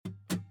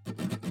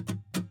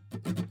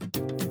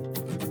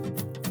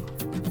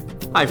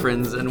Hi,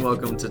 friends, and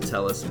welcome to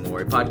Tell Us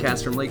More, a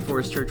podcast from Lake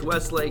Forest Church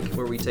Westlake,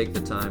 where we take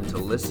the time to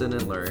listen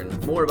and learn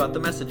more about the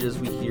messages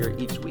we hear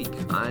each week.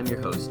 I'm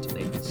your host,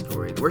 Nathan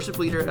Story, the worship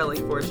leader at Lake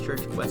Forest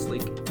Church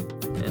Westlake,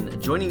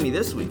 and joining me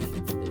this week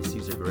is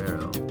Cesar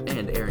Guerrero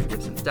and Aron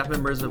Gibson, staff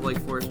members of Lake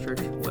Forest Church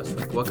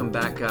Westlake. Welcome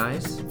back,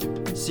 guys.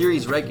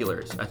 Series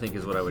regulars, I think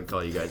is what I would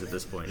call you guys at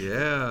this point.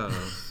 Yeah.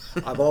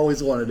 I've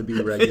always wanted to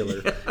be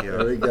regular. Yeah.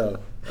 There we go.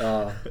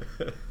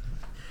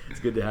 It's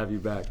good to have you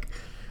back.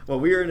 Well,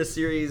 we are in a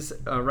series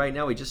right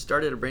now. We just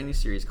started a brand new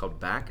series called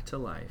Back to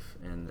Life.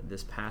 And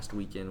this past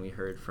weekend, we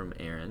heard from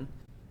Aron,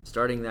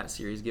 starting that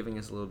series, giving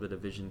us a little bit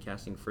of vision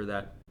casting for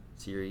that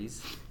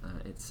series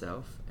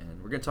itself.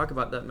 And we're going to talk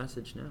about that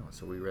message now.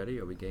 So are we ready?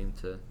 Are we game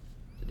to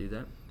do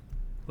that?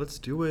 Let's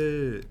do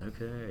it.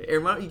 Okay.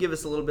 Aron, why don't you give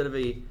us a little bit of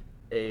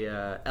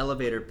a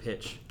elevator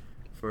pitch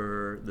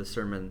for the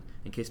sermon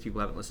in case people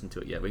haven't listened to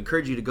it yet. We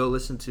encourage you to go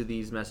listen to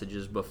these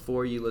messages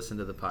before you listen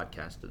to the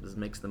podcast. This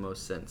makes the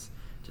most sense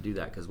to do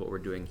that because what we're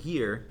doing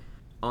here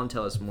on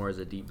Tell Us More is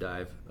a deep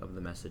dive of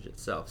the message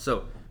itself.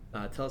 So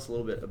tell us a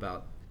little bit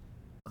about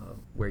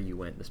where you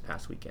went this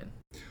past weekend.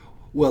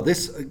 Well,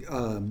 this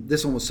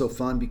one was so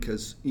fun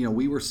because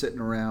we were sitting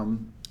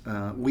around,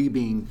 we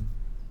being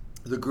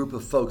the group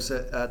of folks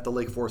at the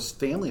Lake Forest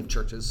family of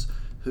churches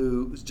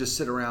who just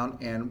sit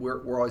around and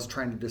we're always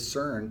trying to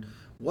discern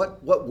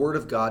what word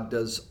of God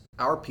does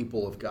our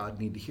people of God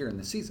need to hear in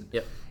this season.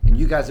 Yep. And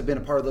you guys have been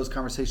a part of those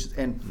conversations.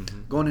 And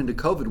going into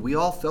COVID, we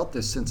all felt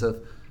this sense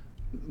of,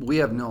 we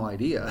have no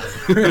idea.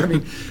 I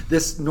mean,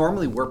 this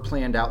normally we're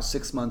planned out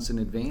 6 months in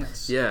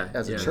advance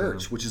as a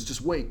church, which is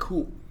just way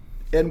cool.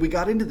 And we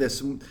got into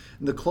this, and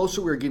the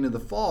closer we were getting to the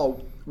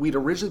fall, we'd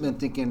originally been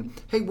thinking,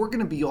 hey, we're going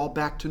to be all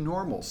back to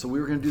normal. So we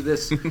were going to do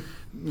this,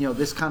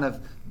 this kind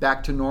of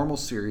back to normal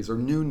series or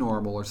new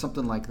normal or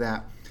something like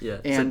that. Yeah,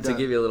 and so to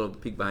give you a little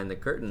peek behind the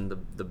curtain,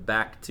 the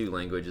back to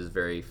language is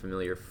very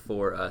familiar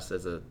for us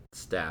as a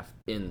staff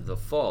in the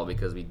fall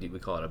because we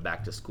call it a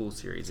back to school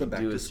series. We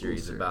do a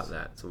series about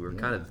that. So we were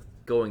kind of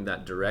going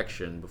that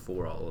direction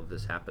before all of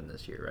this happened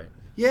this year, right?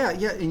 Yeah,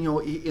 and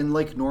in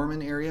Lake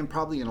Norman area and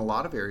probably in a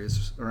lot of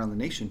areas around the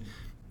nation,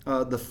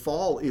 the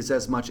fall is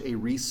as much a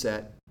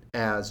reset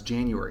as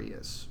January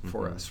is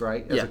for us,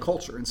 right? As a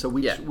culture. And so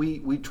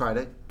we try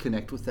to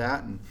connect with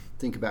that and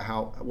think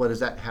about what does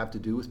that have to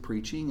do with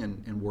preaching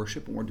and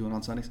worship and we're doing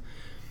on Sundays.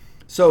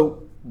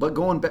 So, but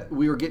going back,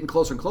 we were getting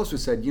closer and closer. We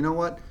said, you know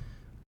what?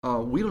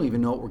 We don't even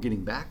know what we're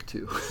getting back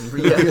to.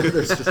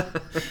 There's just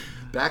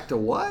back to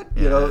what?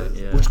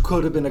 Which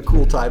could have been a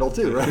cool title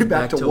too, right?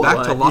 Back to what?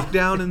 Back to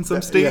lockdown in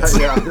some states.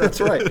 Yeah,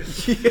 that's right.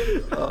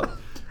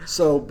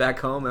 So back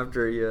home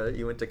after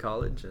you went to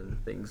college and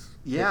things.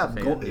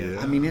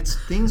 I mean,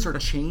 things are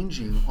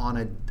changing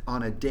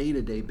on a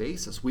day-to-day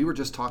basis. We were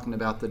just talking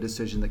about the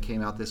decision that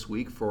came out this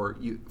week for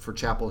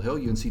Chapel Hill,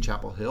 UNC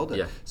Chapel Hill,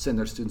 to send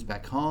their students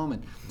back home,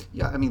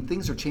 and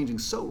things are changing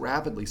so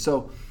rapidly.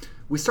 So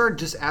we started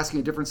just asking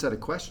a different set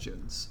of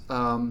questions,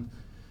 and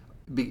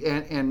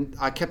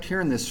I kept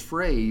hearing this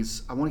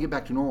phrase: "I want to get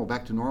back to normal,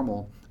 back to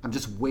normal." I'm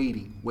just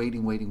waiting.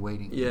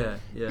 Yeah.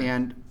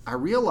 And I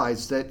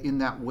realized that in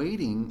that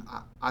waiting,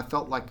 I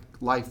felt like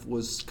life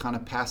was kind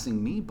of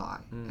passing me by.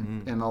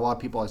 And a lot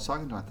of people I was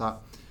talking to, I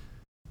thought,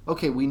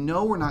 okay, we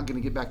know we're not going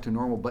to get back to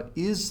normal, but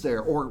is there,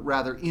 or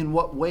rather, in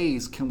what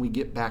ways can we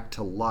get back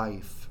to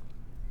life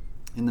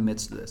in the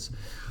midst of this?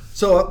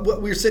 So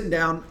we were sitting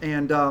down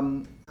and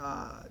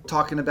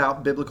talking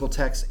about biblical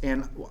texts,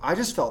 and I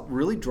just felt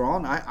really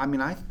drawn.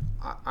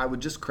 I would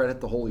just credit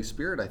the Holy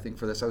Spirit, I think,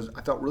 for this.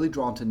 I felt really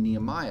drawn to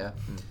Nehemiah.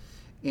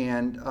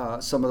 And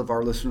some of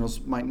our listeners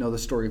might know the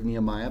story of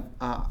Nehemiah.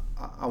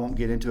 I won't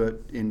get into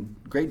it in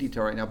great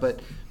detail right now,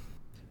 but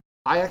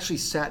I actually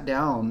sat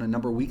down a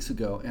number of weeks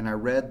ago and I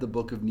read the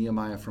book of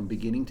Nehemiah from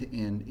beginning to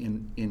end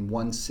in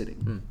one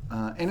sitting.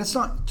 And it's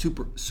not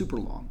super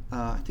long.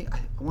 I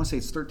want to say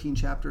it's 13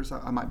 chapters.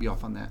 I might be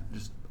off on that.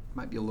 Just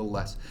might be a little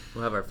less.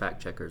 We'll have our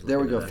fact checkers. There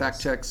we go. Fact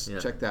checks. Yeah.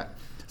 Check that.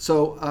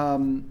 So,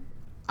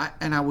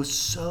 I was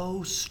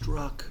so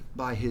struck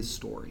by his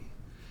story.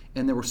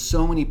 And there were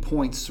so many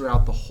points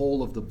throughout the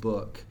whole of the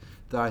book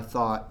that I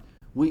thought,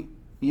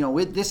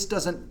 this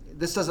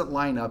doesn't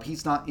line up.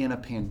 He's not in a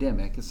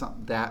pandemic. It's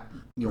not that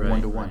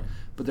one-to-one. Right.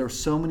 But there were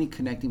so many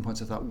connecting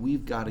points. I thought,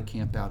 we've got to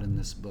camp out in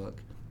this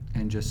book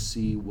and just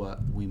see what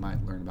we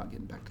might learn about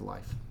getting back to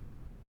life.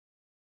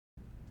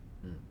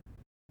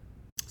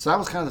 So that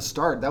was kind of the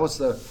start. That was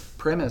the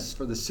premise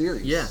for the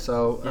series. Yeah.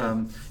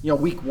 So,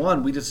 week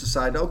one, we just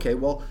decided, okay,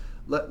 well,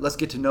 let's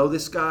get to know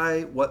this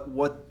guy.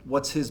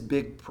 What's his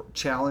big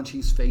challenge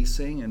he's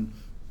facing, and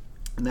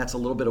that's a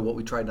little bit of what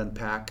we tried to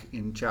unpack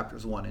in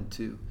chapters 1 and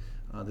 2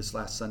 this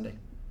last Sunday.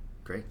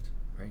 Great.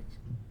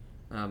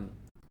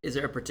 Is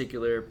there a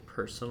particular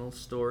personal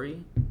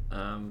story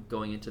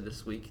going into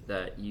this week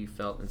that you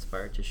felt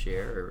inspired to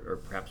share, or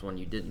perhaps one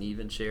you didn't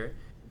even share,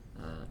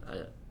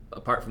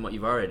 apart from what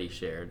you've already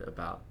shared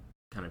about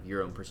kind of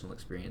your own personal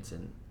experience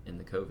in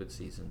the COVID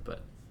season?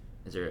 But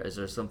is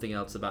there something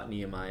else about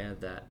Nehemiah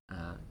that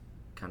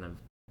kind of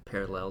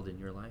paralleled in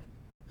your life?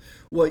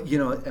 Well,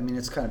 I mean,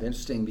 it's kind of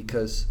interesting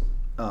because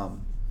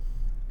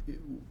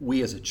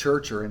we as a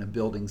church are in a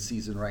building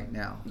season right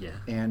now. Yeah.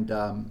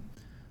 And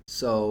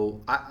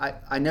so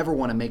I never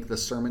want to make the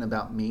sermon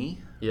about me.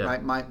 Yeah.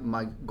 Right.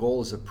 My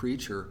goal as a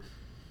preacher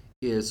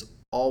is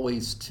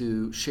always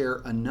to share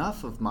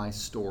enough of my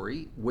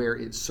story where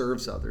it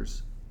serves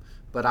others.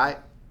 But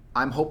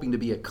I'm hoping to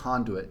be a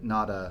conduit,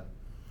 not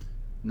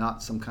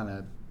some kind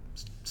of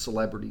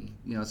celebrity.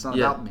 It's not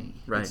about me.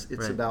 Right.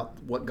 It's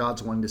about what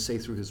God's wanting to say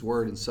through His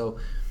Word. And so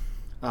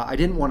I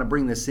didn't want to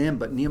bring this in,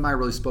 but Nehemiah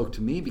really spoke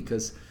to me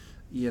because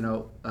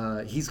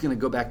he's going to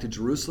go back to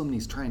Jerusalem. And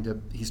he's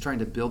trying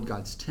to build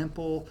God's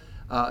temple.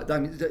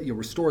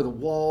 Restore the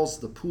walls,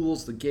 the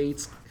pools, the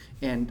gates,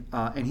 and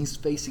he's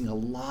facing a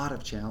lot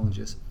of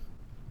challenges.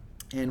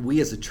 And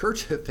we as a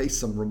church have faced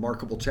some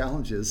remarkable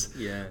challenges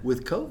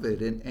with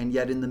COVID, and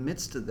yet in the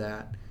midst of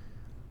that,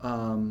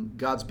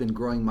 God's been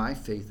growing my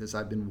faith as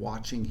I've been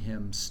watching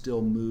Him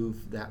still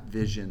move that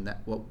vision,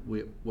 that what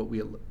we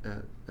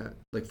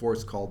Lake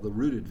Forest call the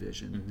rooted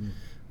vision,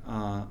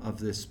 of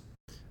this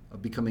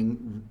of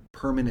becoming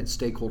permanent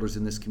stakeholders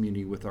in this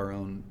community with our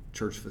own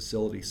church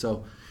facility.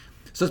 So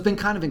it's been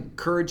kind of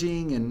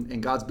encouraging,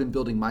 and God's been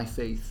building my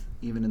faith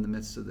even in the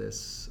midst of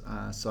this.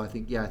 So I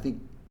think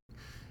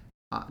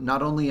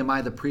not only am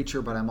I the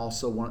preacher, but I'm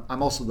also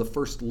the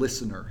first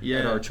listener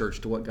at our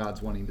church to what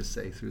God's wanting to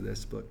say through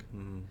this book.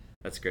 Mm-hmm.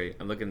 That's great.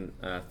 I'm looking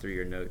through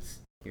your notes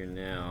here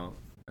now.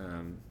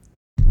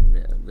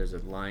 There's a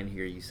line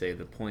here. You say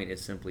the point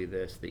is simply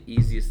this: the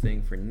easiest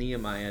thing for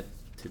Nehemiah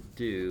to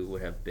do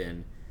would have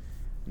been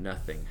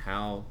nothing.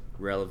 How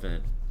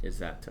relevant is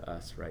that to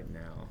us right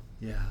now?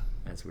 Yeah,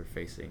 as we're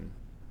facing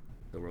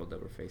the world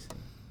that we're facing.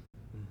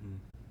 Mm-hmm.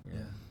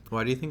 Yeah.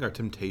 Why do you think our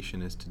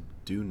temptation is to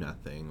do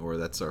nothing, or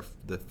that's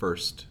the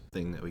first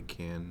thing that we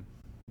can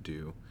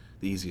do?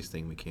 The easiest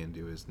thing we can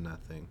do is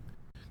nothing.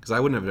 Because I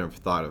wouldn't have ever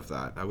thought of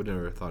that. I would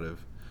never have thought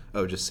of,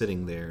 just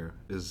sitting there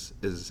is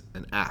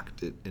an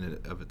act in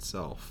and of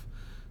itself.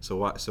 So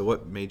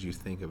what made you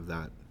think of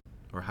that,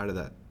 or how did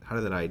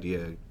that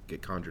idea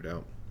get conjured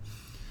out?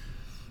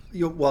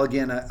 Well,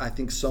 again, I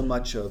think so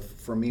much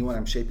for me when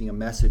I'm shaping a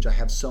message, I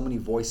have so many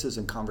voices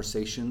and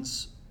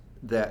conversations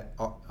that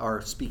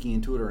are speaking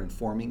into it or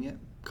informing it.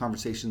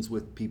 Conversations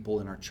with people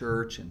in our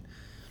church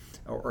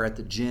or at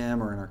the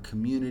gym or in our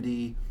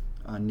community,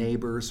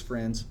 neighbors,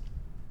 friends.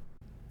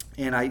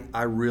 And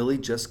I really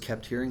just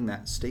kept hearing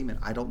that statement.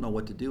 I don't know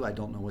what to do. I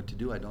don't know what to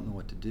do. I don't know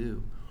what to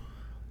do.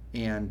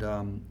 And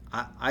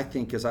I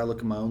think as I look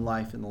at my own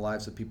life and the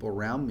lives of people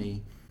around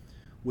me,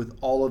 with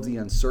all of the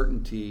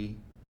uncertainty,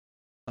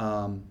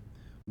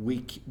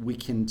 we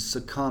can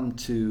succumb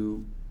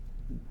to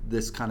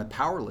this kind of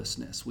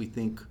powerlessness. We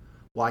think,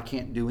 well, I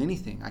can't do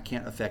anything. I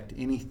can't affect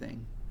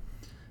anything.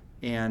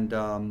 And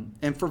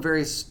for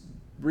various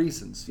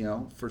reasons,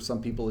 for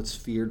some people it's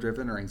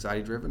fear-driven or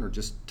anxiety-driven or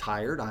just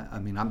tired. I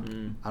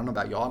don't know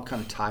about y'all. I'm kind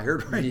of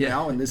tired right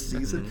now in this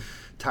season.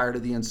 Tired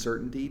of the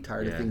uncertainty,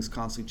 tired of things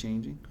constantly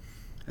changing.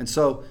 And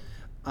so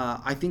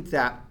I think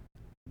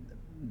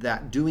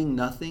that doing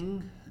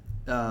nothing,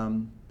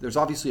 there's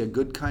obviously a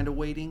good kind of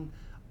waiting.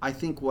 I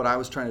think what I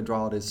was trying to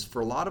draw out is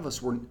for a lot of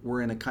us,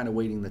 we're in a kind of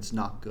waiting that's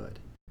not good.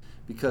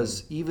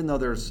 Because even though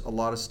there's a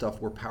lot of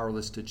stuff we're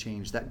powerless to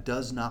change, that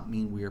does not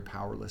mean we are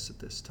powerless at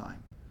this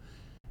time.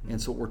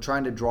 And so what we're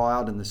trying to draw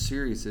out in the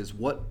series is,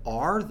 what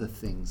are the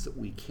things that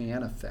we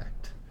can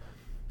affect?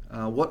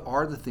 What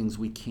are the things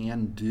we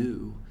can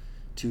do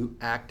to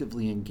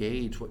actively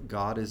engage what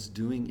God is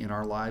doing in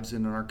our lives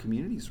and in our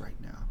communities right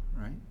now,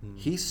 right?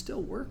 He's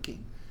still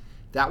working.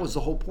 That was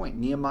the whole point.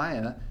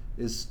 Nehemiah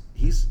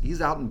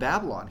he's out in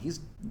Babylon. He's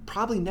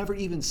probably never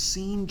even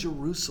seen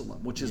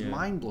Jerusalem, which is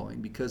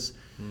mind-blowing because,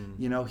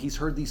 he's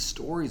heard these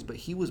stories, but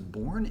he was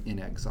born in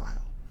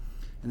exile.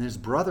 And his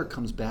brother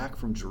comes back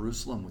from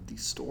Jerusalem with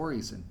these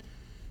stories,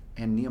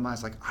 and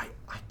Nehemiah's like, I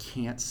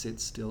can't sit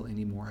still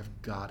anymore.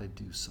 I've got to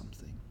do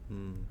something.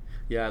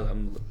 Yeah,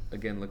 I'm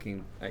again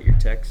looking at your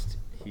text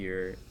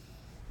here.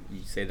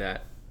 You say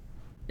that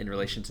in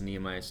relation to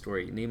Nehemiah's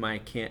story. Nehemiah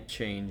can't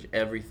change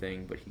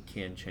everything, but he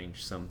can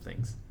change some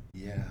things.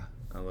 Yeah.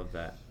 I love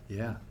that.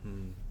 Yeah.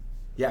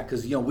 Yeah,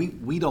 because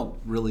we don't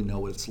really know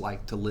what it's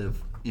like to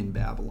live in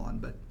Babylon,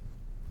 but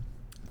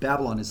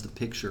Babylon is the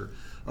picture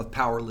of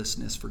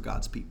powerlessness for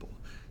God's people.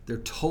 They're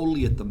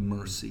totally at the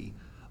mercy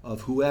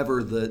of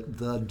whoever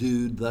the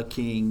dude, the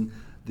king,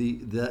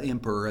 the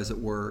emperor, as it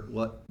were,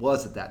 what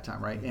was at that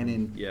time, right? And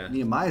in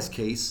Nehemiah's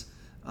case,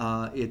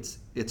 it's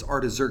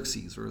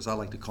Artaxerxes, or as I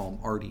like to call him,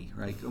 Artie,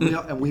 right?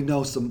 And we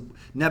know some.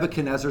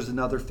 Nebuchadnezzar's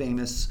another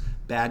famous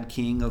bad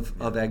king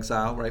of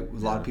exile, right? A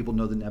lot of people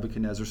know the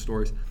Nebuchadnezzar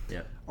stories.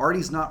 Yeah.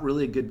 Artie's not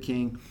really a good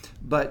king,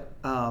 but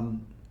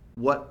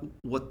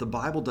what the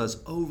Bible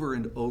does over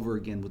and over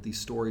again with these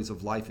stories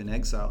of life in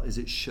exile is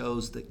it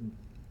shows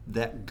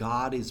that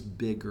God is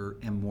bigger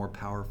and more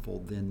powerful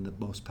than the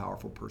most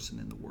powerful person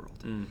in the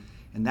world.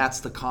 And that's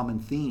the common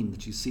theme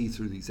that you see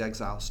through these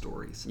exile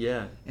stories.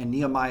 Yeah. And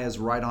Nehemiah is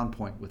right on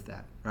point with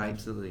that, right?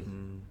 Absolutely.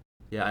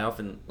 Yeah, I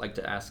often like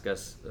to ask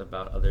us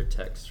about other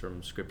texts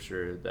from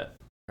Scripture that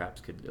perhaps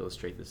could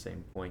illustrate the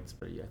same points.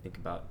 But I think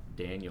about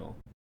Daniel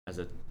as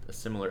a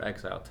similar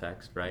exile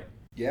text, right?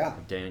 Yeah.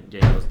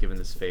 Daniel was given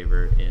this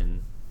favor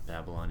in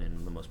Babylon,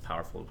 in the most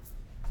powerful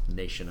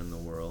nation in the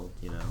world,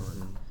 you know.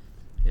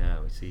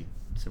 And we see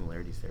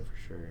similarities there for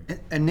sure.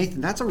 And Nathan,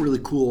 that's a really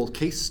cool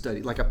case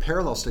study, like a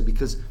parallel study,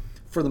 because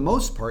for the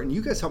most part, and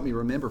you guys help me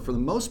remember, for the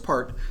most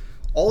part,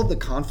 all of the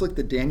conflict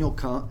that Daniel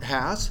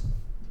has,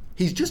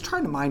 he's just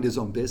trying to mind his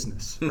own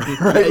business,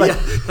 right? Like,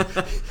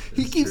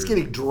 he keeps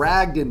getting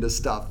dragged into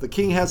stuff. The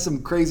king has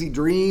some crazy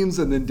dreams,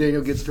 and then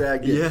Daniel gets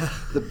dragged in. Yeah.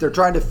 They're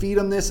trying to feed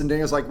him this, and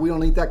Daniel's like, we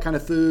don't eat that kind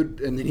of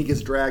food, and then he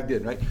gets dragged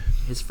in, right?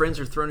 His friends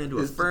are thrown into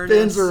a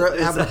furnace. His friends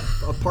are having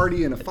a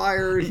party in a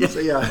fire.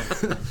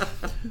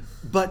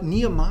 But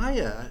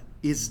Nehemiah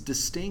is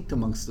distinct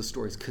amongst the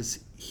stories because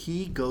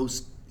he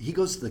goes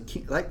to the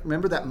king. Like,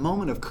 remember that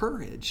moment of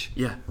courage?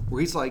 Yeah.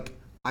 Where he's like,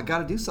 I got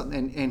to do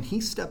something. And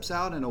he steps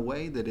out in a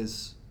way that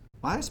is,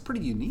 it's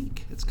pretty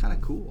unique. It's kind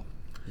of cool.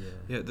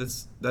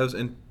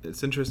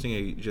 It's interesting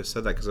you just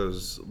said that, because I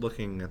was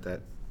looking at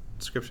that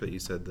scripture that you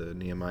said, the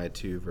Nehemiah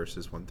 2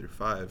 verses 1 through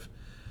 5.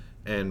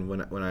 And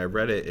when I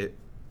read it,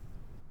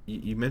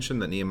 you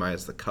mentioned that Nehemiah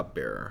is the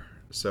cupbearer.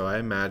 So I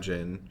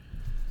imagine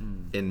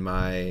in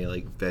my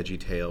like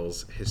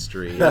VeggieTales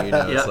history,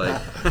 it's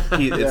like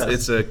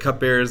it's a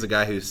cupbearer is a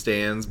guy who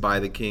stands by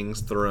the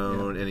king's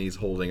throne and he's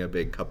holding a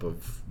big cup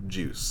of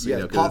juice.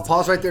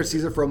 Pause right there,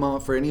 Caesar, for a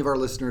moment. For any of our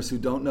listeners who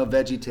don't know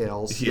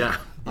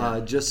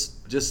VeggieTales,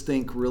 just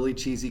think really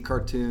cheesy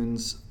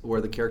cartoons where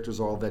the characters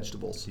are all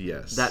vegetables.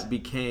 Yes, that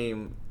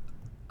became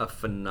a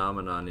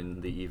phenomenon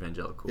in the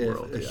evangelical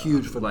world. A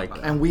huge phenomenon.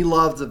 And we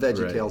loved the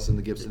VeggieTales in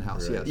the Gibson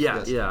house. Right.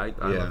 Yes. I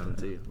love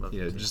them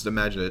too. Just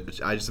imagine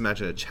I just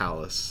imagine a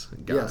chalice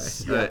guy.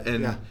 Yes.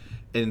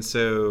 And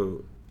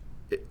so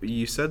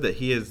you said that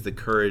he has the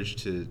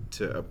courage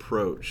to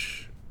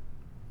approach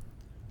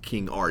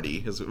King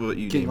Artie, is what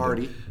you King named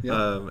Artie. him.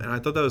 Yeah. And I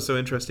thought that was so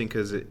interesting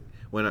because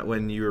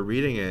when you were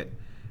reading it,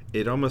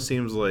 it almost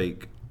seems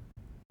like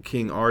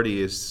King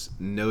Artie is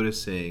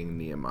noticing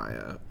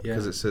Nehemiah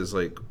because it says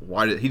like,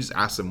 why did he just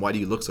asked him, why do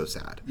you look so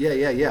sad?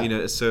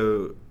 Yeah.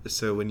 So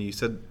when you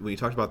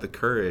talked about the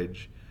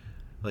courage,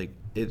 like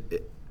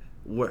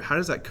how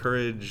does that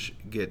courage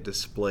get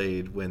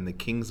displayed when the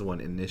king's the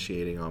one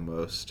initiating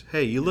almost?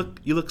 Hey, you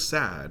look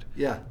sad.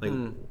 Yeah. Like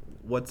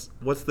what's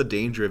the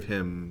danger of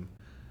him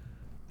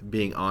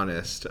being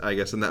honest, I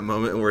guess, in that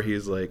moment where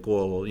he's like,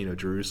 well,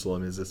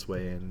 Jerusalem is this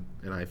way and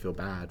I feel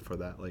bad for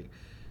that. Like,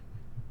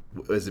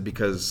 is it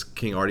because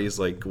King Artie is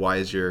like, why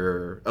is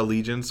your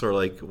allegiance, or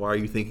like, why are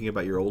you thinking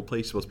about your old place?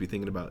 You're supposed to be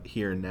thinking about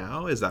here and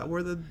now. Is that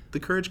where the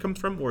courage comes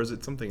from, or is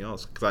it something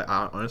else? Because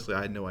I honestly,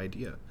 I had no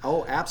idea.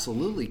 Oh,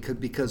 absolutely.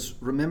 Because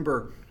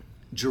remember,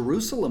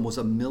 Jerusalem was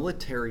a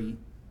military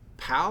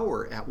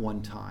power at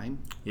one time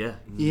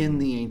in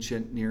the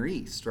ancient Near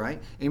East,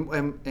 right?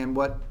 And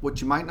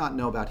what you might not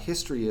know about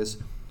history is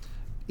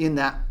in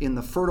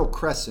the Fertile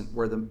Crescent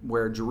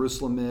where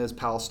Jerusalem is,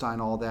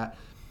 Palestine, all that,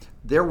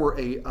 there were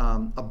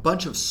a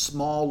bunch of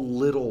small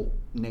little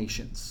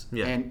nations,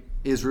 and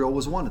Israel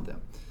was one of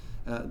them.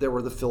 There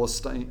were the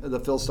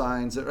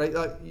Philistines, right?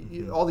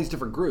 All these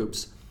different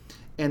groups,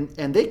 and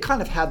they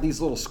kind of had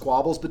these little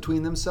squabbles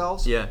between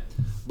themselves. Yeah.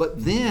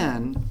 But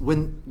then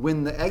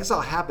when the exile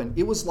happened,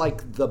 it was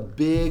like the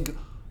big,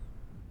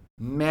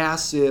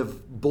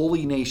 massive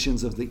bully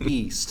nations of the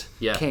East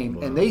came,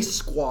 and they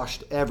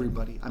squashed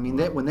everybody. I mean,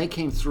 when they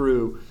came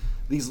through,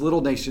 these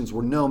little nations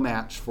were no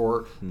match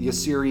for the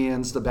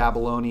Assyrians, the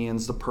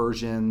Babylonians, the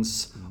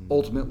Persians,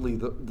 ultimately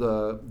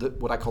the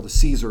what I call the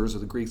Caesars, or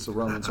the Greeks, the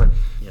Romans, right?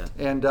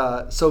 And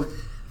so,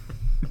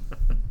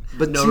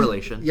 but no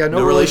relation. Yeah,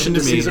 no relation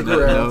to Caesar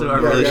Guerrero.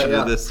 No relation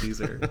to this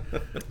Caesar.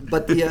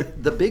 But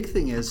the big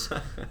thing is,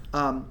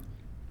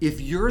 if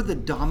you're the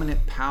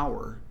dominant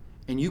power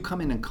and you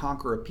come in and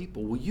conquer a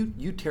people, well,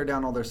 you tear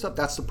down all their stuff.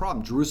 That's the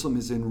problem. Jerusalem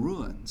is in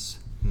ruins,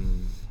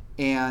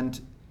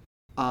 and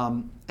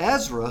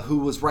Ezra, who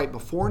was right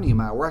before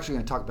Nehemiah, we're actually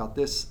going to talk about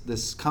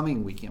this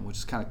coming weekend, which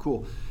is kind of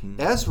cool.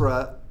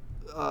 Ezra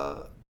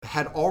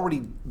had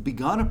already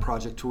begun a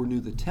project to renew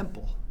the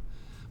temple,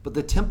 but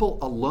the temple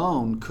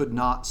alone could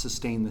not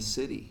sustain the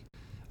city.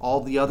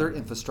 All the other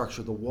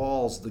infrastructure, the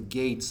walls, the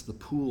gates, the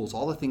pools,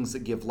 all the things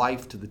that give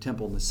life to the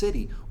temple and the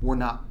city were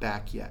not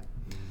back yet.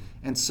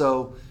 And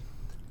so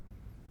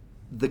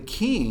the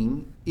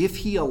king, if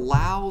he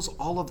allows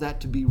all of that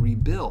to be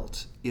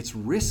rebuilt, it's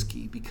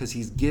risky because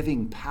he's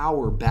giving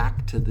power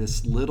back to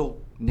this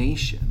little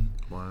nation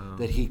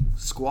that he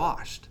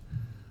squashed.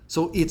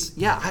 So it's,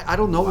 I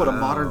don't know what a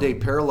modern day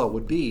parallel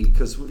would be,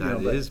 because that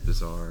is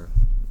bizarre.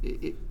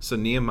 So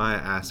Nehemiah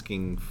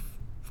asking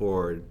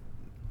for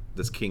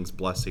this king's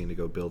blessing to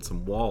go build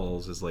some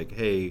walls is like,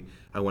 hey,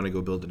 I want to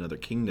go build another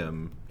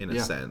kingdom in a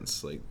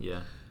sense, like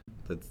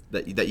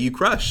that you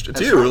crushed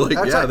too. Right.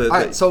 Like All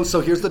right. So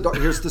here's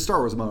the Star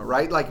Wars moment,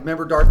 right? Like,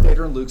 remember Darth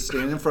Vader and Luke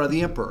standing in front of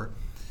the Emperor,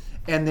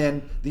 And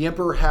then the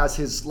emperor has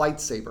his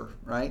lightsaber,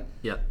 right?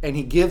 Yeah. And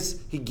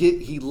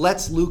he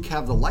lets Luke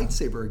have the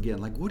lightsaber again.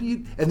 Like, what do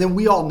you? And then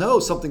we all know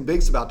something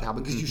big's about to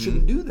happen because you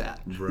shouldn't do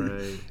that.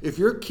 Right. If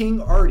you're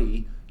King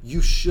Artie,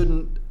 you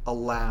shouldn't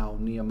allow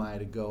Nehemiah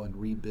to go and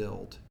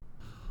rebuild.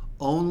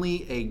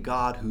 Only a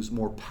God who's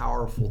more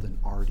powerful than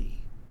Artie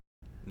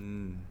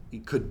he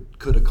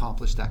could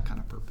accomplish that kind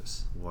of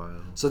purpose. Wow.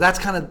 So that's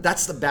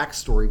the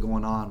backstory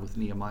going on with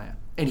Nehemiah,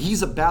 and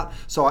he's about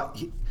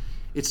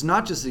it's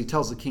not just that he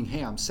tells the king,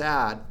 "Hey, I'm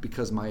sad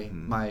because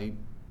my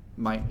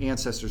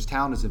ancestors'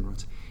 town is in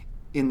ruins."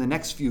 In the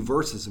next few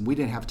verses, and we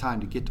didn't have time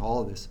to get to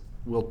all of this,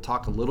 we'll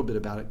talk a little bit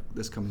about it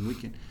this coming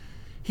weekend.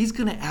 He's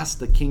going to ask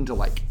the king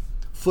to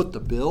foot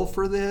the bill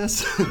for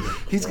this.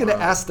 He's going to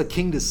ask the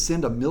king to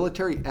send a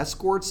military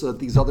escort so that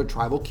these other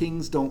tribal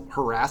kings don't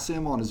harass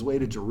him on his way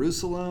to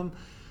Jerusalem.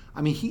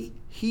 I mean,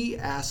 he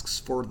asks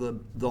for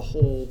the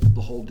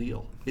whole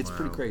deal. It's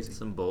pretty crazy.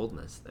 Some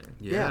boldness there.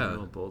 Yeah. A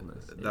little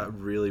boldness. Yeah. That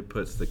really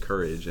puts the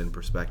courage in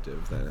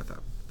perspective that I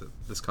thought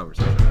this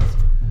conversation has.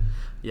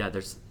 Yeah,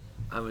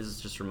 I was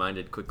just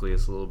reminded quickly,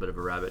 it's a little bit of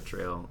a rabbit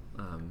trail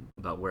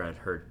about where I'd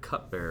heard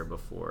cupbearer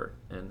before,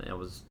 and I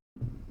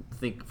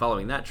think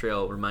following that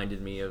trail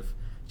reminded me of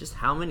just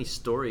how many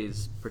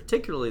stories,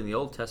 particularly in the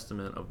Old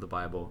Testament of the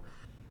Bible,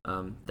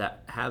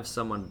 that have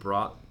someone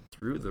brought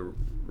through the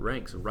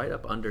ranks right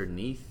up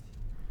underneath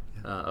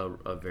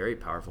a very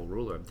powerful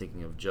ruler. I'm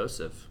thinking of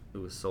Joseph,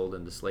 who was sold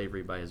into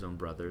slavery by his own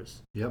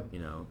brothers. Yep.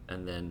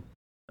 And then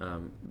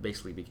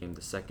basically became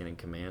the second in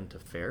command to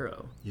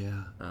Pharaoh.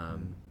 Yeah.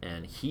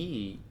 And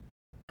he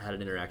had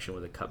an interaction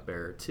with a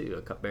cupbearer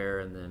too,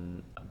 and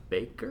then a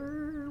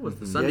baker was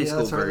the Sunday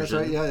school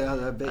version. That's right. Yeah.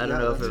 I don't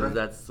know if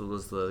that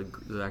was the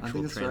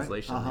actual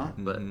translation, right.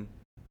 But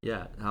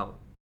yeah, how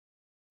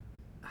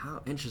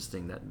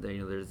interesting that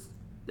there's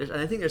and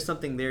I think there's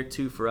something there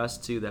too for us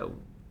too, that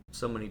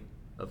so many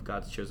of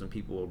God's chosen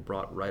people were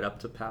brought right up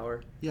to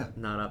power. Yeah.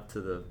 Not up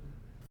to the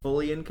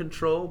fully in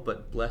control,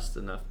 but blessed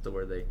enough to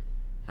where they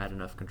had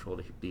enough control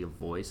to be a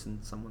voice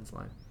in someone's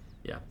life.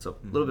 Yeah, so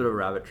a little bit of a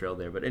rabbit trail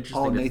there, but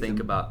interesting to think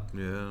about.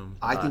 Yeah,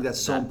 I think that's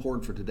so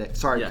important for today.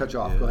 Sorry to cut you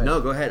off. Yeah. Go ahead.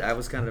 No, go ahead. I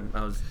was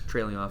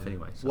trailing off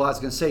anyway. So. Well, I was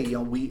going to say,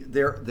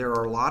 there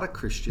are a lot of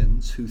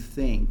Christians who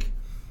think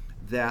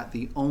that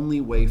the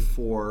only way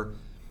for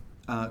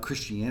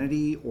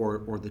Christianity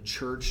or the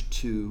church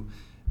to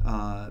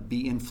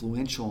be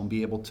influential and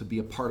be able to be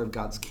a part of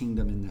God's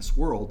kingdom in this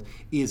world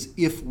is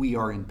if we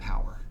are in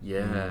power.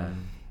 Yeah.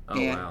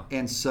 Wow.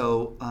 And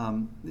so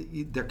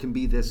there can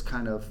be this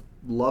kind of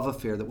love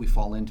affair that we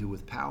fall into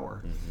with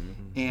power.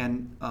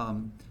 And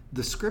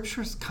the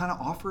scriptures kind of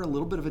offer a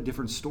little bit of a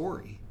different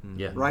story.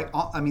 Yeah. Right?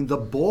 I mean, the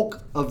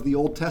bulk of the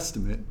Old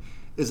Testament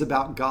is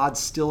about God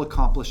still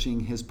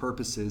accomplishing his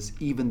purposes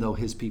even though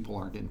his people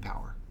aren't in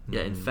power.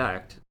 Yeah, in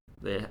fact,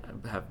 they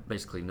have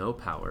basically no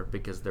power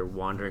because they're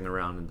wandering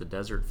around in the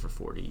desert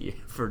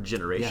for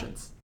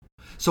generations.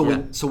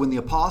 Yeah. So when the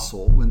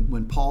apostle,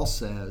 when Paul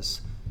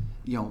says,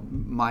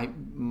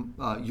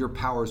 your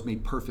power is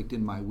made perfect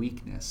in my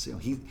weakness.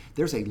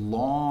 There's a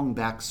long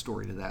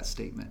backstory to that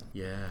statement.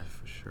 Yeah,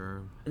 for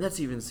sure. And that's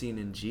even seen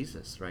in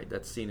Jesus, right?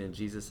 That's seen in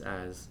Jesus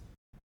as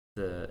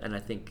and I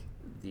think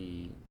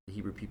the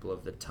Hebrew people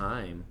of the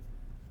time,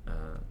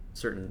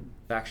 certain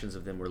factions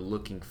of them were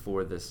looking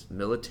for this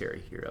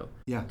military hero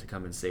to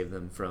come and save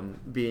them from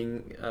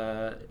being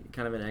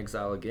kind of in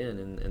exile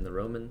again in the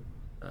Roman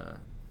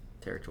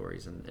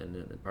territories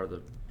and part of the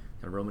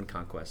kind of Roman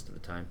conquest of the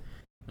time.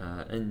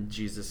 And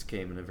Jesus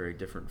came in a very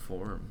different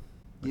form,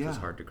 which was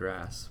hard to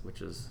grasp, which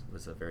was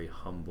a very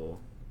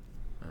humble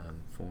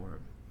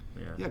form.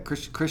 Yeah,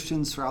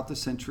 Christians throughout the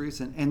centuries,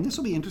 and this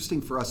will be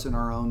interesting for us in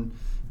our own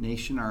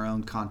nation, our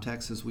own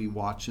context, as we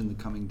watch in the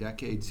coming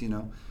decades.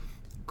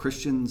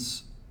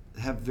 Christians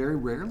have very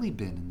rarely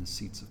been in the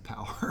seats of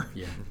power.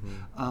 Yeah.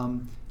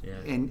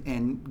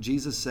 And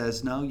Jesus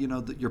says, no,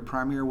 that your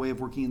primary way of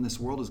working in this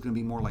world is going to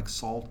be more like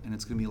salt, and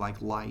it's going to be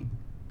like light.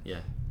 Yeah.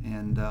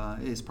 And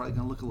it's probably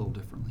going to look a little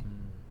differently.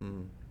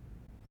 Mm-hmm.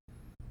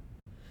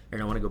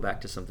 Aaron, I want to go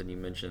back to something you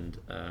mentioned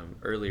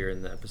earlier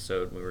in the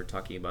episode when we were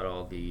talking about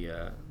all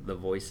the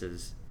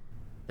voices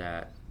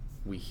that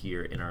we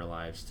hear in our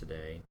lives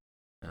today.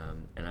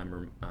 And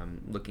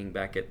I'm looking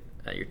back at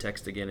your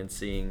text again and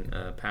seeing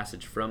a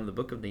passage from the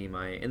book of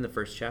Nehemiah in the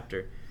first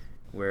chapter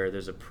where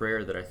there's a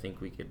prayer that I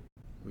think we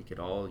could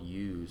all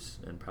use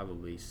and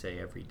probably say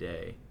every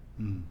day,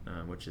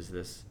 which is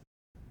this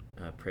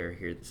prayer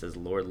here that says,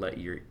 Lord, let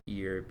your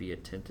ear be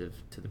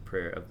attentive to the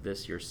prayer of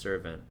this your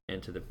servant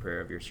and to the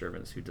prayer of your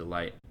servants who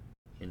delight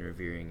in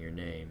revering your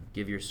name.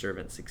 Give your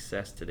servant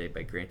success today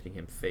by granting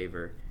him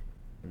favor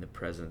in the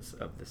presence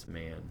of this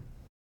man.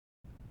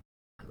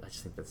 I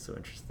just think that's so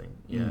interesting.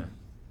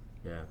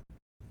 Yeah.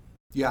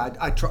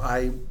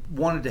 I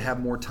wanted to have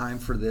more time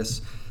for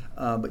this,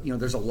 but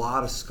there's a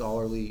lot of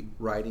scholarly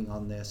writing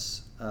on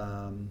this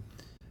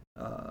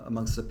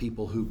amongst the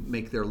people who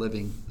make their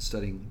living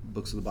studying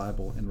books of the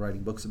Bible and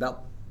writing books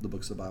about the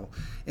books of the Bible.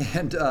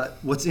 And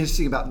what's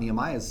interesting about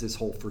Nehemiah is this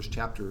whole first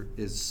chapter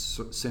is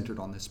centered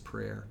on this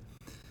prayer.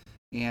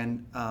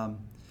 And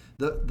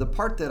the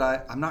part that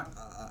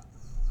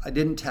I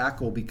didn't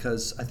tackle,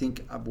 because I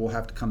think we'll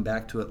have to come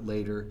back to it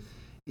later,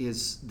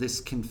 is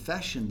this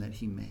confession that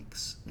he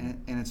makes,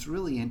 and it's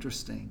really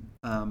interesting.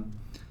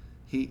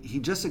 He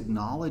just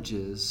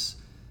acknowledges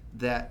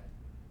that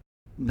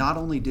not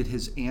only did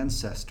his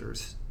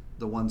ancestors,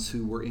 the ones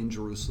who were in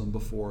Jerusalem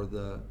before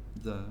the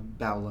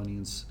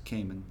Babylonians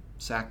came and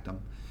sacked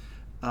them,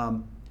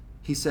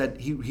 he said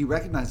he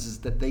recognizes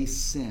that they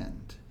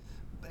sinned,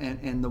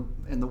 and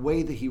the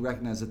way that he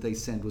recognized that they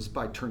sinned was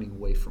by turning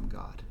away from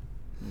God.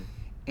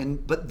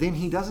 But then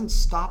he doesn't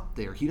stop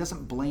there. He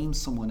doesn't blame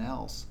someone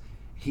else.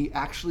 He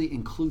actually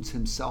includes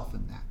himself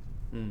in that.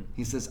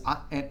 He says,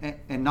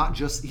 and not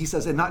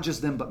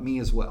just them, but me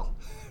as well.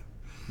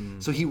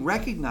 So he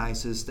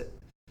recognizes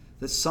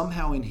that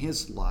somehow in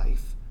his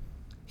life,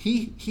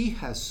 he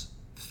has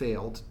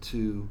failed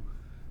to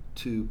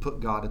put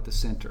God at the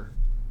center.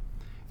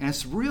 And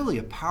it's really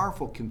a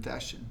powerful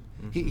confession.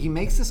 He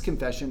makes this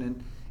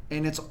confession,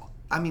 and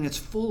it's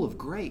full of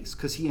grace,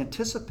 because he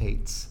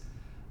anticipates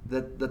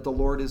that the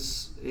Lord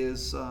is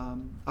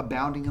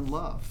abounding in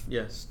love.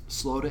 Yes.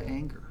 Slow to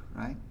anger,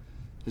 right?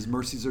 His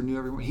mercies are new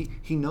every morning.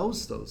 He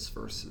knows those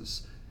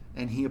verses,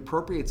 and he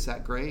appropriates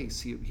that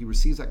grace. He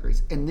receives that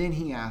grace, and then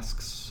he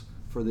asks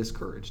for this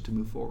courage to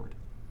move forward.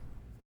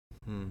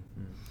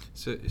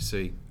 So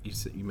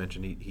you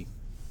mentioned he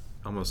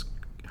almost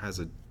has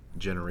a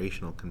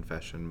generational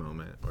confession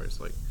moment where it's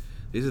like,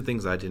 these are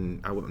things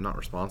I'm not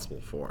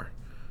responsible for,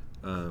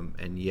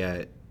 and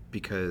yet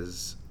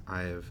because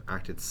I've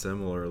acted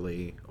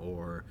similarly,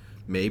 or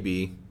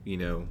maybe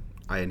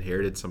I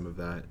inherited some of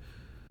that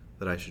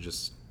I should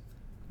just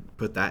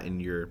put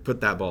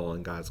that ball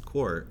in God's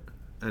court.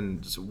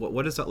 And so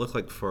what does that look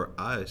like for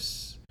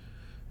us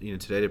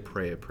today, to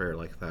pray a prayer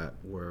like that,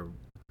 where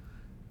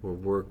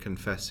we're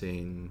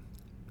confessing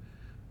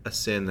a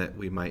sin that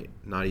we might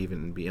not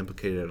even be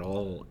implicated at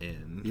all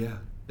in? Yeah.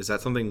 Is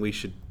that something we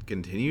should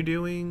continue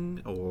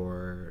doing,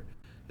 or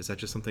is that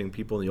just something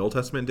people in the Old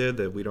Testament did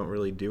that we don't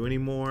really do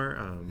anymore?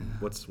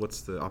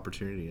 What's the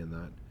opportunity in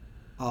that?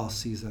 Oh,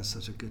 that's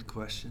such a good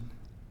question.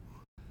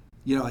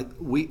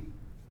 We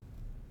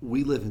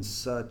live in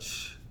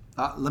such.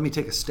 Let me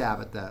take a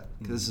stab at that,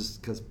 because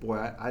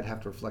boy, I'd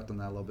have to reflect on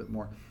that a little bit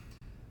more.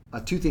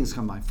 Two things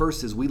come to mind.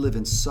 First is we live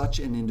in such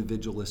an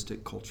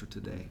individualistic culture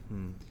today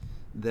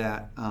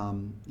that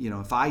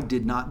if I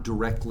did not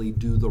directly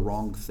do the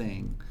wrong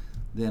thing,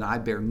 then I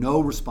bear no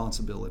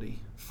responsibility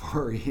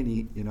for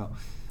any that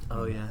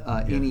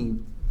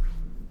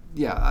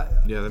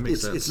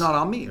makes sense. It's not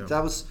on me. Yeah.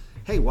 That was,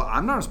 hey, well,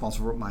 I'm not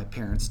responsible for what my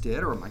parents did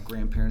or what my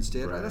grandparents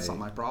did. Right. That's not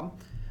my problem.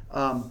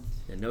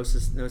 No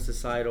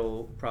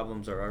societal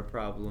problems are our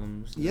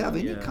problems. Yeah, of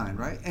any kind,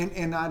 right?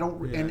 And I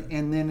don't. Yeah.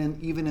 And then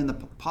even in the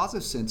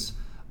positive sense,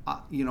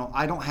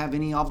 I don't have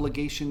any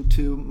obligation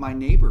to my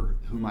neighbor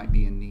who might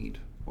be in need,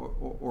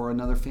 or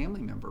another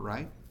family member,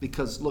 right?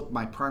 Because look,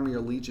 my primary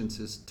allegiance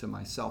is to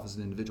myself as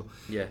an individual.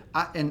 Yeah.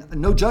 And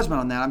no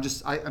judgment on that.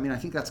 I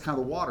think that's kind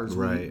of the waters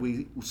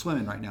we swim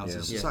in right now as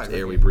a society. The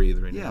air we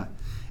breathe right now.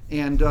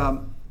 Yeah.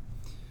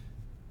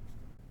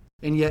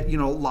 And yet,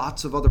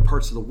 lots of other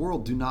parts of the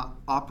world do not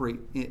operate.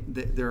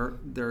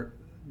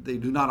 They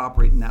do not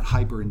operate in that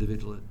hyper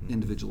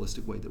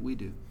individualistic way that we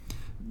do.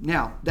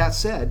 Now, that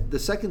said, the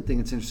second thing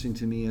that's interesting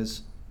to me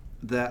is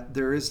that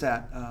there is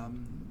that.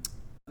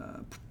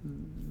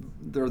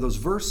 There are those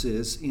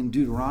verses in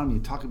Deuteronomy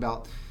that talk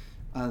about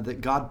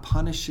that God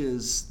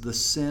punishes the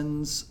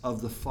sins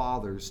of the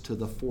fathers to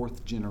the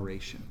fourth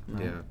generation.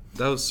 Right? Yeah,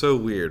 that was so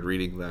weird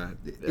reading that.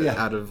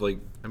 Yeah. I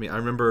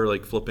remember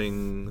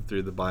flipping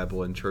through the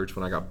Bible in church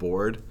when I got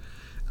bored,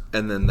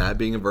 and then that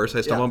being a verse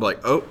I stumbled on,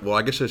 oh, well,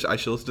 I guess I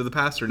should listen to the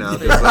pastor now,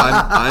 because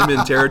I'm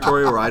in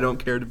territory where I don't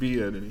care to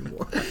be in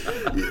anymore.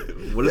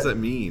 What does that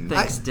mean?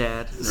 Thanks,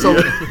 Dad. So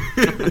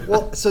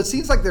it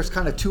seems like there's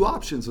kind of two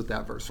options with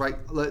that verse, right?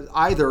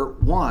 Either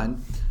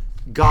one,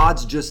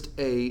 God's just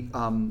a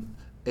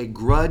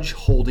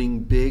grudge-holding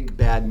big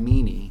bad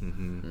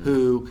meanie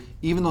who,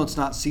 even though it's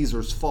not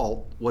Caesar's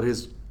fault, what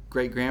his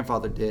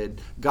great-grandfather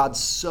did, God's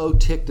so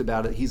ticked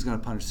about it, he's going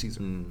to punish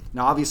Caesar.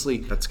 Now, obviously,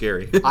 that's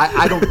scary.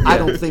 I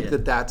don't think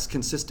that that's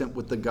consistent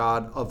with the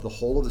God of the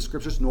whole of the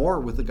Scriptures, nor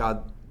with the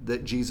God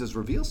that Jesus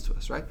reveals to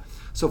us, right?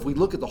 So if we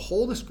look at the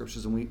whole of the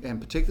Scriptures, and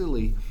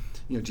particularly,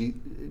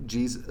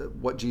 Jesus,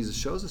 what Jesus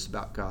shows us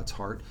about God's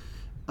heart,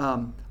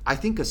 I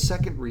think a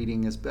second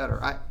reading is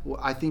better.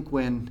 I think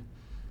when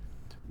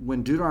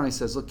Deuteronomy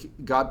says, look,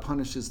 God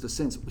punishes the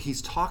sins,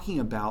 he's talking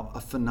about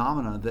a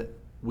phenomena that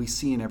we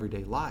see in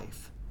everyday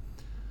life.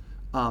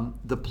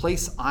 The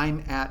place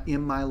I'm at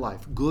in my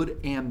life, good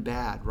and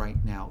bad right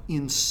now,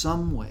 in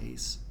some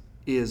ways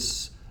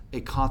is a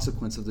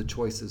consequence of the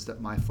choices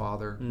that my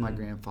father, my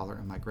grandfather,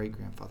 and my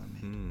great-grandfather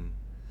made.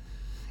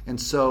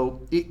 And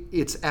so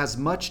it's as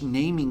much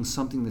naming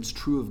something that's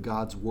true of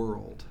God's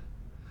world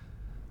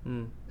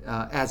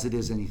as it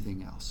is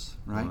anything else,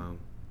 right? Wow.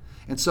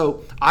 And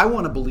so I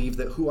want to believe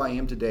that who I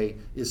am today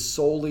is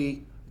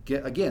solely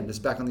again, this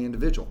back on the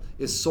individual,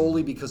 is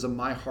solely because of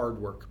my hard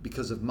work,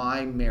 because of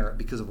my merit,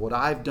 because of what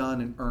I've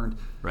done and earned.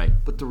 Right.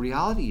 But the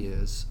reality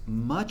is,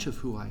 much of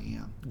who I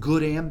am,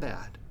 good and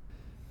bad,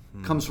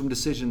 comes from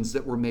decisions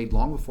that were made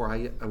long before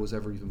I was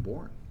ever even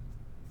born.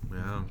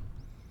 Yeah.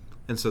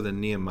 And so then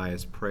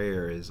Nehemiah's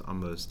prayer is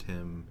almost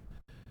him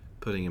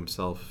putting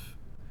himself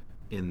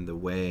in the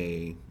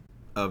way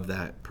of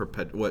that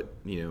what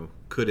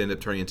could end up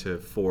turning into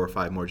 4 or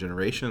 5 more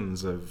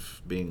generations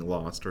of being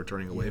lost or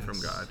turning away from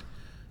God.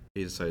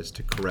 He decides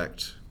to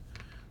correct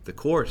the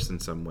course in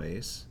some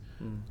ways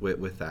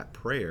with that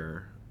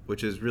prayer,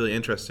 which is really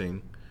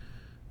interesting,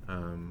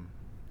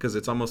 because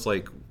it's almost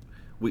like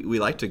we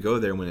like to go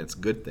there when it's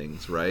good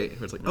things, right?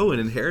 It's like, oh, an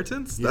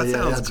inheritance? That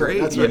sounds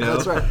great, right,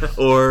 that's right.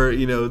 Or,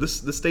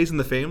 this stays in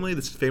the family,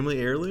 this family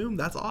heirloom,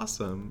 that's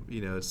awesome.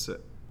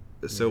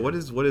 So what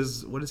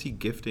is he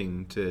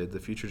gifting to the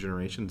future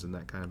generations in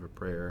that kind of a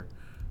prayer,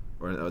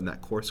 or in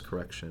that course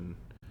correction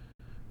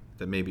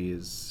that maybe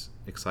is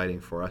exciting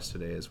for us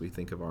today as we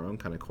think of our own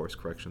kind of course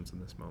corrections in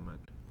this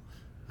moment?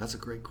 That's a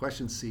great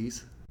question,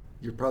 C's.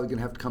 You're probably going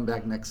to have to come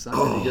back next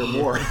Sunday to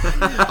hear more.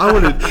 I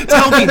want to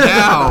tell me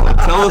now.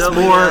 Tell us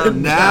more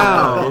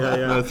now.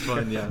 Yeah. That's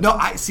fun. Yeah. No,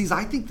 I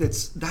think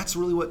that's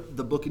really what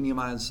the book of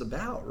Nehemiah is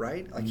about,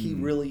 right? Like he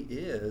really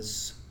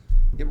is.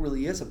 It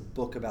really is a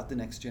book about the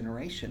next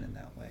generation in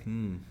that way.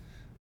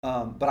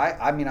 But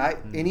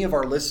any of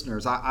our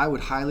listeners, I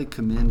would highly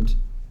commend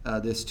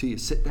this to you.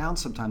 Sit down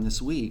sometime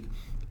this week,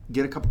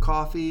 get a cup of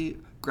coffee,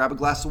 grab a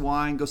glass of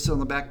wine, go sit on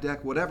the back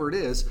deck, whatever it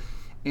is,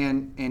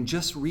 and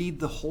just read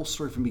the whole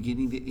story from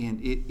beginning to end.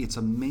 It's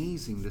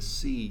amazing to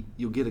see.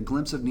 You'll get a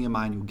glimpse of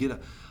Nehemiah, and you'll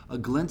get a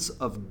glimpse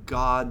of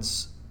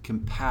God's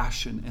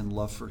compassion and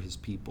love for his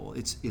people.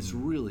 It's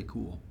really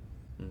cool.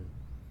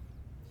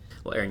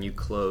 Well, Aaron, you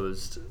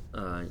closed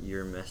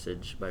your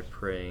message by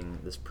praying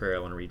this prayer I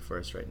want to read for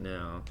us right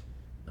now,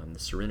 the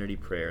serenity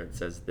prayer. It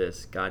says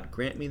this: God,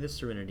 grant me the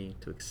serenity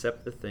to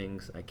accept the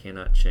things I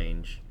cannot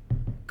change,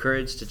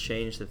 courage to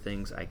change the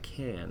things I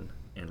can,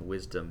 and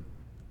wisdom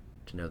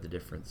to know the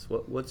difference.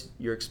 What's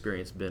your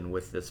experience been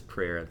with this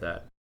prayer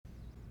that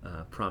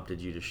prompted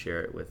you to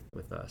share it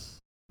with us?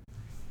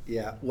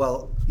 Yeah,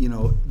 well,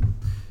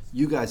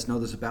 you guys know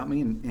this about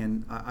me,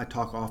 and I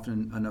talk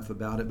often enough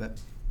about it, but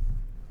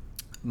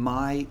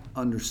my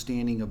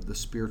understanding of the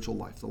spiritual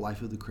life, the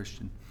life of the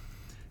Christian,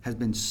 has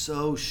been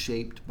so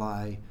shaped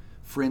by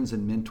friends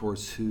and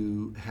mentors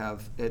who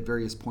have, at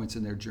various points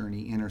in their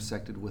journey,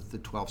 intersected with the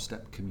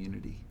 12-step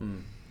community.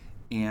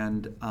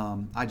 And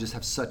I just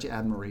have such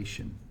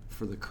admiration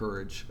for the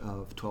courage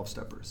of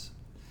 12-steppers.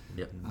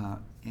 Yep.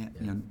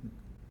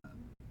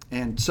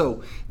 And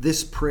so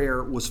this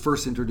prayer was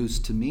first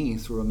introduced to me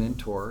through a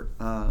mentor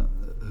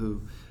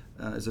who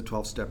is a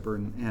 12-stepper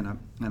and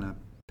a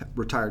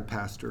retired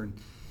pastor.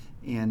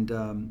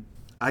 And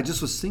I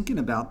just was thinking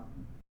about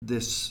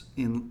this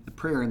in the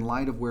prayer in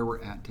light of where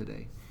we're at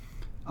today.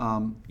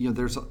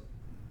 There's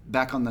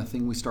back on the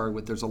thing we started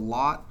with, there's a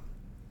lot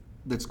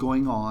that's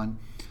going on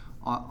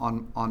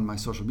my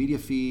social media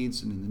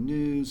feeds and in the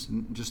news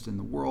and just in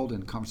the world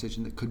and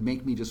conversation that could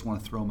make me just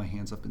want to throw my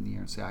hands up in the air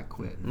and say, I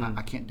quit.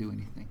 I can't do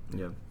anything.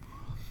 Yeah.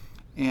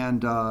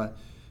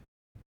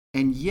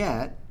 And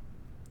yet,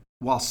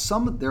 while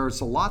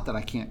there's a lot that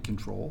I can't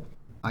control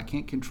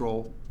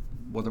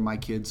whether my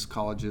kids'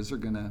 colleges are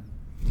going to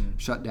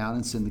shut down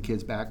and send the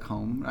kids back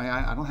home.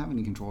 I don't have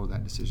any control of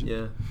that decision.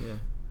 Yeah.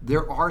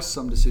 There are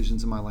some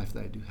decisions in my life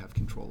that I do have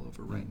control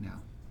over right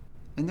now.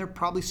 And they're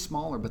probably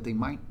smaller, but they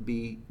might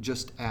be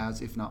just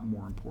as, if not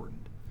more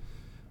important.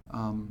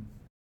 And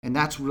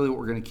that's really what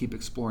we're going to keep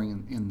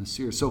exploring in the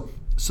series. So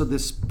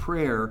this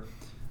prayer,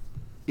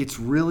 it's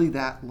really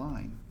that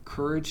line: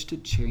 courage to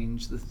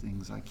change the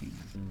things I can.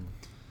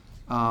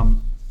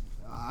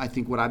 I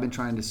think what I've been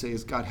trying to say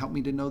is, God, help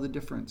me to know the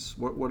difference.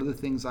 What are the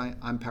things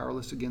I'm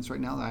powerless against right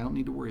now that I don't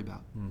need to worry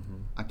about?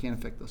 I can't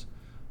affect those.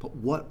 But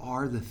what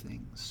are the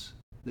things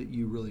that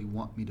you really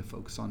want me to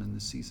focus on in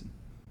this season,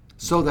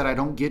 so that I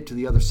don't get to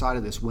the other side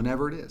of this,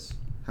 whenever it is,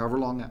 however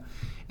long that,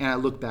 and I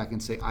look back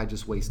and say, I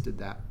just wasted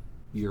that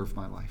year of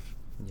my life.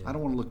 Yeah. I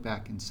don't want to look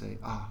back and say,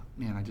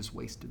 man, I just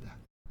wasted that.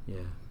 Yeah.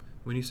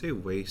 When you say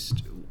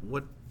waste,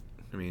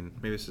 maybe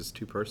this is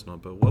too personal,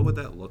 but what would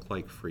that look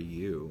like for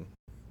you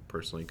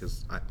personally?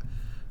 Because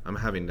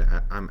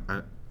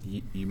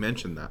you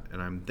mentioned that,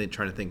 and I'm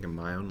trying to think in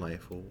my own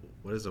life, well,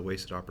 what is a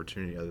wasted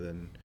opportunity other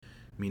than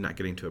me not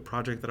getting to a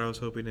project that I was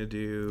hoping to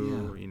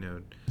do? Yeah.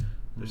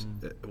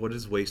 What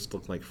does waste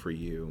look like for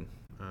you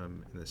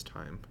in this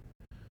time?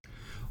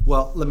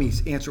 Well, let me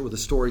answer it with a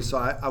story. So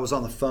I was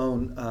on the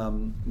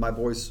phone. My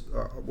boys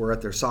were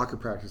at their soccer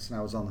practice, and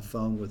I was on the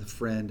phone with a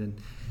friend,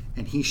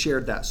 and he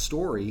shared that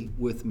story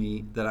with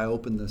me that I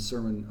opened the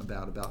sermon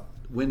about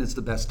when is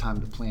the best time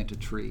to plant a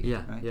tree.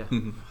 Yeah, right? yeah.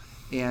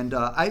 And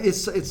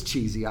it's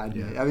cheesy, I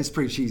admit. I mean, it's a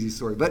pretty cheesy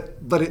story, but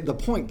the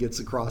point gets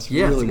across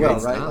Yeah, really well,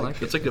 it's right?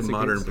 like It's like a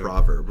modern story.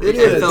 proverb. It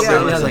is. It felt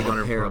Yeah, like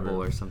modern a parable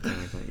proverb. or something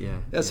like that. Yeah.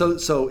 Yeah,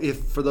 so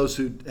if for those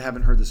who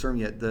haven't heard the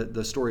sermon yet,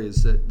 the story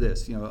is that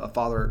this, a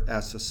father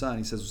asks a son,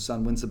 he says,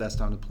 son, when's the best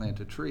time to plant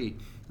a tree?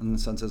 And the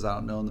son says, I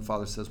don't know. And the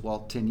father says,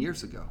 well, 10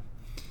 years ago.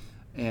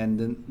 And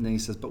then he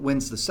says, but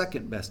when's the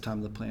second best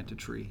time to plant a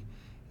tree?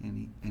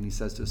 And he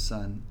says to his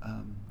son,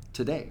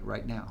 today,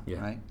 right now,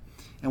 right?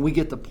 And we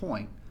get the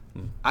point.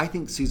 I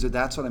think, Caesar,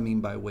 that's what I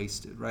mean by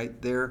wasted, right?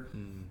 There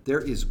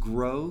is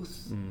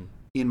growth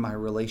in my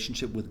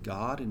relationship with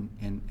God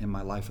and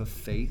my life of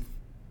faith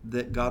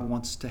that God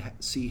wants to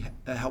see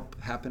help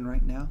happen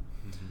right now.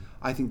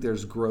 I think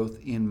there's growth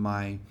in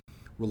my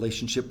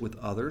relationship with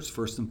others,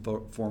 first and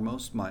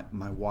foremost, my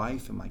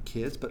wife and my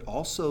kids, but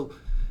also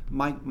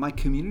my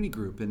community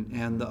group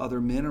and the other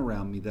men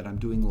around me that I'm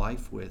doing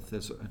life with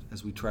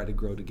as we try to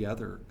grow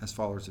together as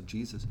followers of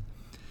Jesus.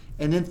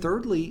 And then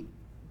thirdly,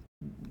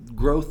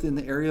 growth in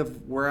the area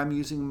of where I'm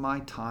using my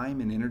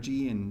time and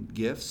energy and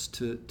gifts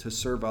to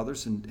serve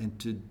others and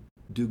to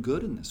do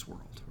good in this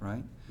world,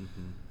 right?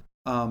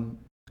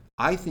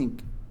 I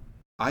think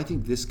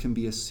this can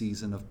be a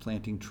season of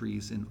planting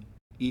trees in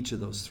each of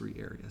those three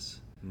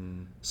areas,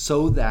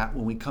 so that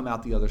when we come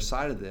out the other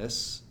side of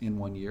this in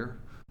 1 year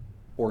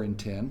or in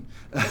 10,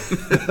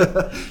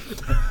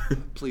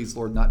 please,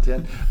 Lord, not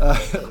 10,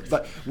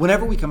 but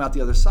whenever we come out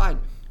the other side,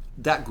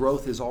 that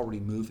growth is already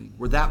moving.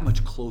 We're that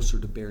much closer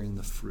to bearing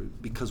the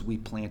fruit because we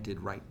planted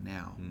right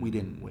now. We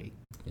didn't wait.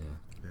 Yeah.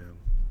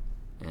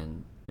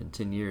 And in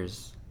 10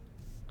 years,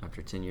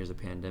 after 10 years of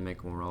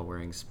pandemic, when we're all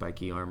wearing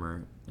spiky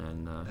armor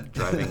and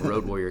driving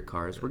road warrior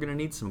cars, we're going to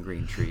need some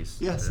green trees.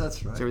 Yes,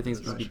 that's right. So everything's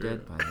going to be true.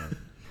 dead by then.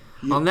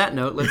 On that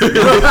note, let's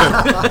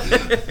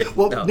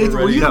Well, No, Nathan,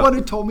 we're were you ready. the one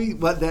who told me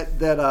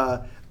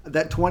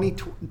that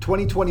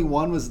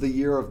 2021 was the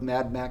year of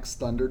Mad Max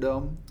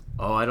Thunderdome?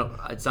 Oh,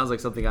 it sounds like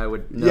something I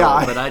would know,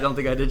 Yeah. but I don't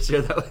think I did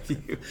share that with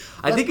you.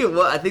 I think it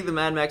was. I think the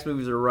Mad Max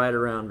movies are right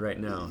around right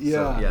now.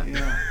 Yeah.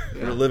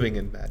 We're living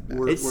in Mad Max.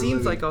 We're It seems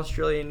living- like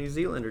Australia and New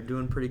Zealand are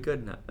doing pretty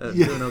good now.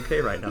 Yeah. Doing okay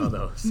right now,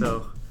 though.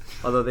 So,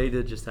 although they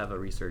did just have a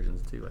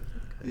resurgence too, I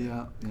think.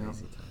 Yeah.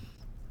 Crazy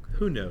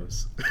Who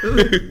knows?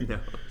 time. No.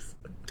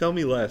 Tell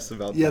me less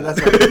about Yeah, that.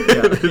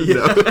 that's right.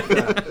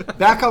 Yeah.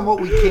 Back on what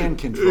we can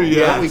control.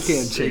 Yes, What we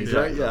can change,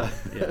 right?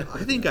 exactly. Yeah.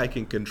 I think I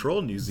can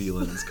control New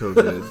Zealand's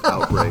COVID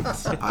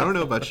outbreaks. I don't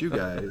know about you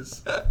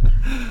guys.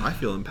 I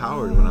feel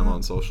empowered when I'm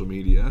on social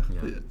media.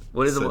 Yeah.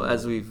 What is So-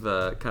 as we've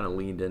kind of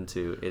leaned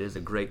into, it is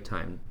a great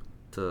time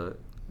to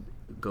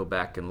go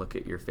back and look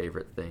at your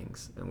favorite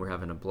things, and we're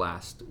having a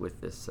blast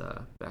with this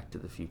Back to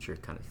the Future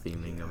kind of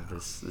theming of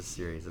this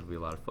series. It'll be a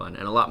lot of fun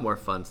and a lot more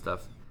fun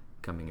stuff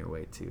coming your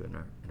way too in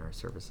our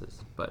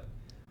services. But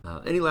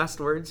any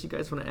last words? You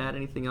guys want to add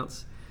anything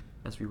else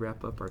as we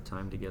wrap up our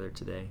time together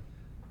today?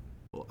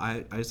 Well,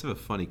 I just have a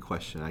funny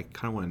question. I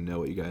kind of want to know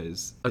what you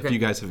guys, Okay. if you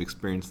guys have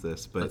experienced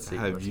this, but Let's see.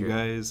 have Let's you hear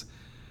it. guys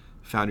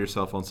found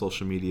yourself on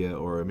social media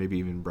or maybe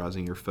even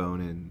browsing your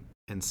phone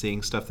and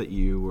seeing stuff that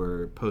you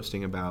were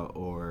posting about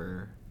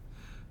or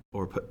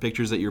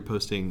pictures that you're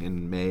posting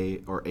in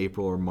May or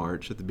April or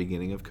March at the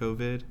beginning of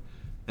COVID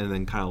and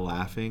then kind of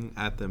laughing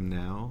at them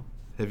now?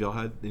 Have y'all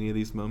had any of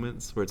these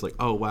moments where it's like,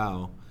 oh,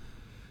 wow,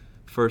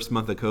 first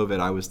month of COVID,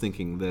 I was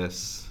thinking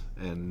this,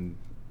 and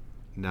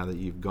now that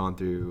you've gone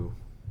through,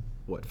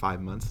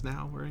 5 months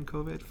now we're in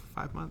COVID?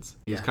 5 months?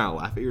 You just Yeah. kind of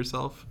laugh at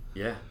yourself?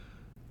 Yeah.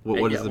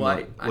 What Yeah, is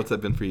well, what's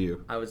that been for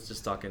you? I was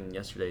just talking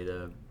yesterday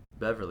to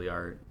Beverly,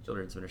 our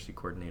children's ministry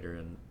coordinator,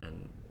 and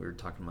we were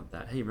talking about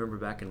that. Hey, remember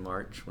back in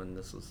March when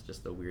this was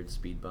just a weird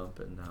speed bump,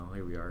 and now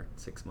here we are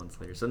 6 months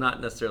later. So not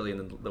necessarily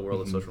in the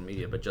world of social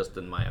media, but just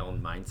in my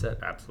own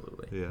mindset,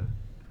 absolutely. Yeah.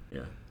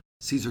 Yeah.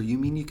 Caesar, you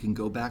mean you can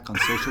go back on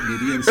social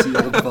media and see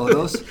old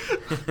photos?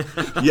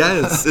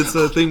 Yes, it's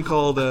a thing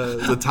called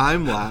the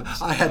time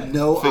lapse. I had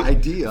no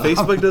idea.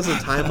 Facebook does a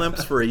time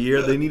lapse for a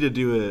year. They need to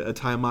do a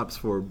time lapse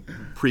for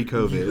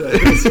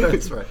pre-COVID.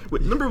 That's right.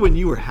 Wait, remember when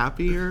you were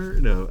happier?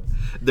 No,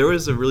 there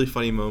was a really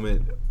funny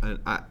moment, and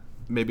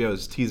maybe I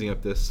was teasing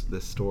up this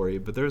story,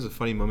 but there was a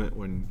funny moment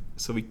when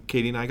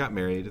Katie and I got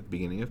married at the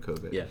beginning of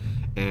COVID. Yeah.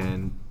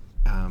 And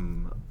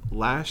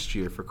last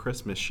year for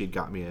Christmas, she'd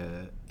got me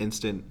a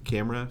instant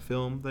camera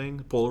film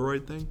thing,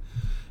 Polaroid thing,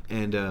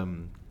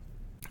 and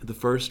the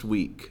first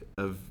week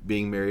of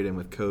being married and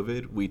with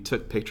COVID, we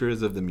took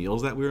pictures of the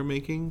meals that we were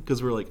making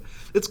because we're like,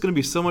 it's going to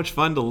be so much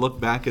fun to look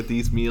back at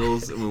these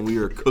meals when we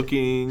were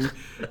cooking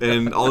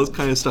and all this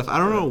kind of stuff. I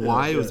don't know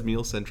why it was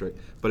meal centric,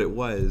 but it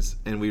was.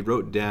 And we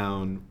wrote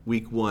down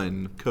week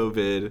 1,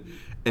 COVID,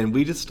 and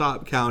we just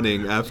stopped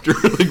counting after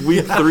like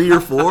week 3 or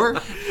 4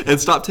 and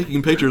stopped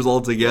taking pictures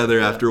altogether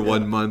after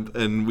 1 month.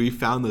 And we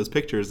found those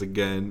pictures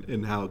again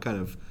and how kind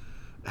of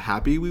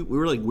happy. We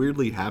were like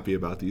weirdly happy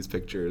about these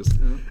pictures,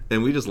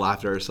 and we just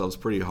laughed at ourselves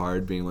pretty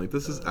hard, being like,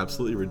 "This is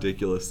absolutely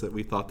ridiculous that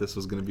we thought this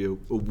was going to be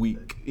a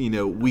week,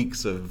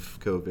 weeks of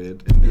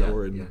COVID, and now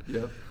we're in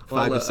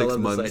 5 to 6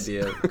 months." This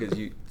idea because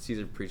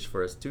Caesar preached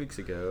for us 2 weeks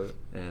ago,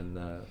 and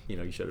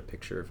you showed a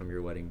picture from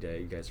your wedding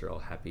day. You guys are all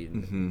happy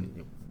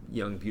and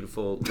young,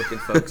 beautiful looking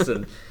folks,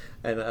 and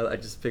I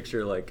just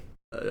picture like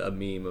a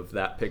meme of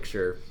that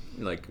picture,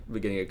 like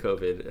beginning of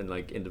COVID and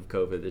like end of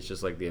COVID. It's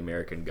just like the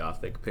American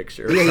Gothic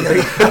picture.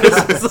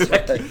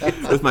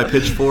 With my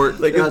pitchfork,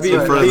 like in front of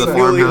the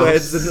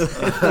farmhouse in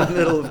the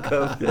middle of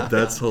COVID.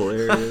 That's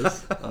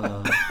hilarious.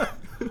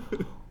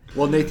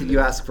 Well, Nathan, you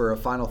asked for a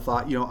final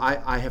thought.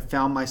 I have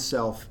found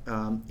myself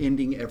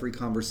ending every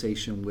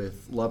conversation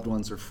with loved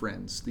ones or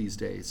friends these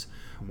days,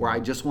 where I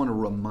just want to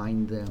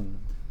remind them,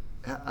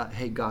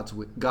 hey, God's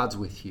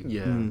with you.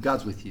 Yeah,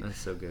 God's with you. That's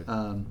so good.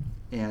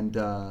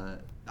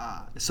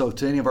 So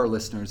to any of our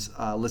listeners,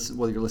 listen,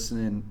 whether you're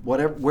listening,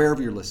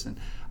 wherever you're listening,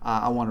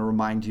 I want to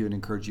remind you and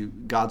encourage you,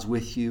 God's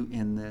with you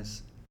in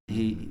this.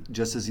 He,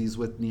 just as He's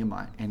with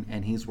Nehemiah,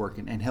 and He's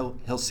working, and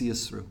He'll see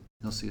us through.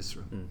 He'll see us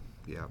through.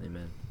 Yeah.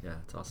 Amen. Yeah,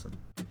 it's awesome.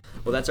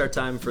 Well, that's our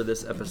time for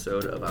this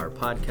episode of our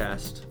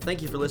podcast.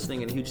 Thank you for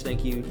listening, and a huge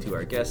thank you to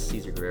our guests,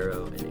 Caesar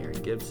Guerrero and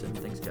Aron Gibson.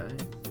 Thanks, guys.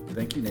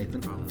 Thank you,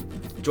 Nathan.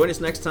 Join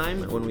us next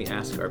time when we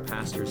ask our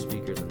pastors,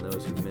 speakers, and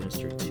those who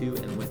minister to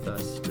and with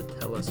us to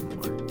tell us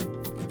more.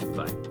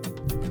 Bye.